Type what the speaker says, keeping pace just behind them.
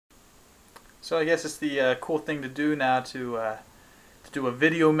So I guess it's the cool thing to do now to do a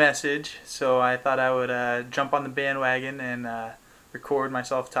video message. So I thought I would jump on the bandwagon and record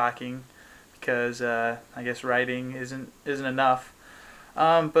myself talking because I guess writing isn't enough.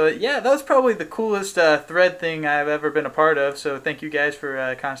 But yeah, that was probably the coolest thread thing I've ever been a part of. So thank you guys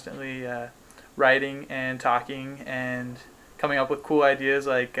for constantly writing and talking and coming up with cool ideas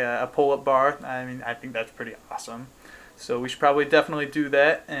like a pull-up bar. I mean, I think that's pretty awesome. So we should probably definitely do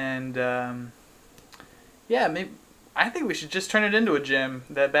that. And yeah, maybe I think we should just turn it into a gym.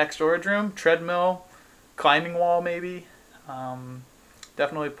 That back storage room, treadmill, climbing wall, maybe.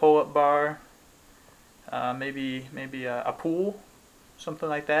 Definitely pull-up bar. Maybe a pool, something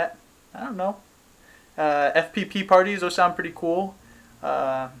like that. I don't know. FPP parties, those sound pretty cool.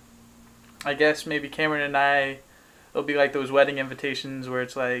 I guess maybe Cameron and I, it'll be like those wedding invitations where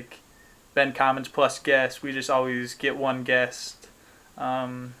it's like Ben Commons plus guest. We just always get one guest.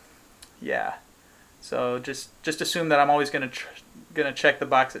 Yeah. So just assume that I'm always gonna check the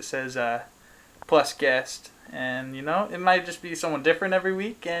box that says plus guest, and you know, it might just be someone different every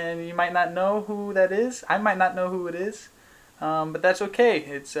week, and you might not know who that is. I might not know who it is, but that's okay.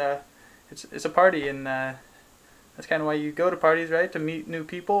 It's a party, and that's kind of why you go to parties, right? To meet new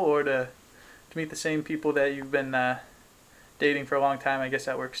people or to meet the same people that you've been dating for a long time. I guess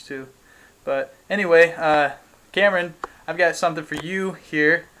that works too. But anyway, Cameron, I've got something for you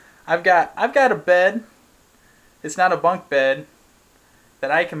here. I've got a bed. It's not a bunk bed that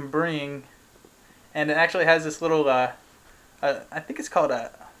I can bring, and it actually has this little I think it's called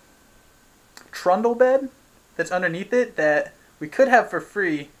a trundle bed that's underneath it that we could have for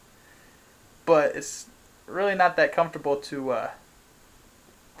free, but it's really not that comfortable to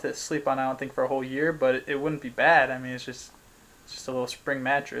sleep on. I don't think for a whole year, but it wouldn't be bad. I mean, it's just a little spring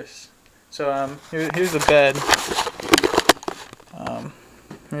mattress. So here's the bed.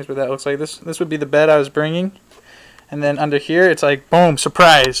 Here's what that looks like. This would be the bed I was bringing, and then under here it's like boom,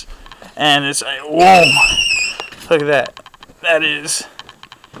 surprise, and it's like whoa, look at that.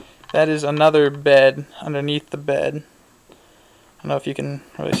 That is another bed underneath the bed. I don't know if you can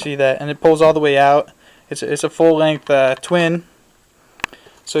really see that, and it pulls all the way out. It's a full length twin,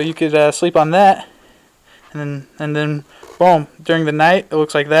 so you could sleep on that, and then boom, during the night it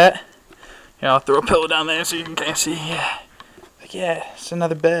looks like that. You know, I'll throw a pillow down there so you can kind of see. Yeah. Yeah, it's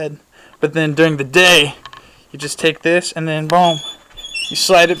another bed. But then during the day, you just take this and then boom, you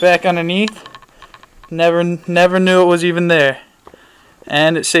slide it back underneath. Never knew it was even there.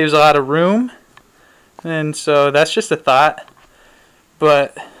 And it saves a lot of room. And so that's just a thought.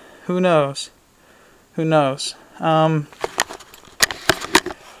 But who knows? Who knows? Well,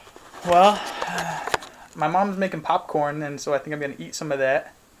 my mom's making popcorn, and so I think I'm going to eat some of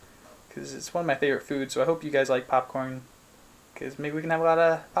that because it's one of my favorite foods. So I hope you guys like popcorn, because maybe we can have a lot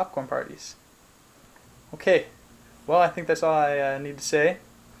of popcorn parties. Okay, well, I think that's all I need to say,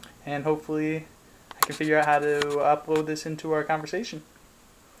 and hopefully I can figure out how to upload this into our conversation.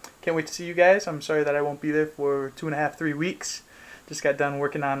 Can't wait to see you guys. I'm sorry that I won't be there for 2.5, 3 weeks. Just got done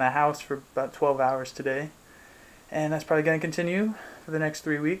working on a house for about 12 hours today, and that's probably going to continue for the next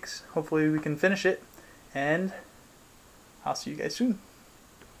 3 weeks. Hopefully we can finish it, and I'll see you guys soon.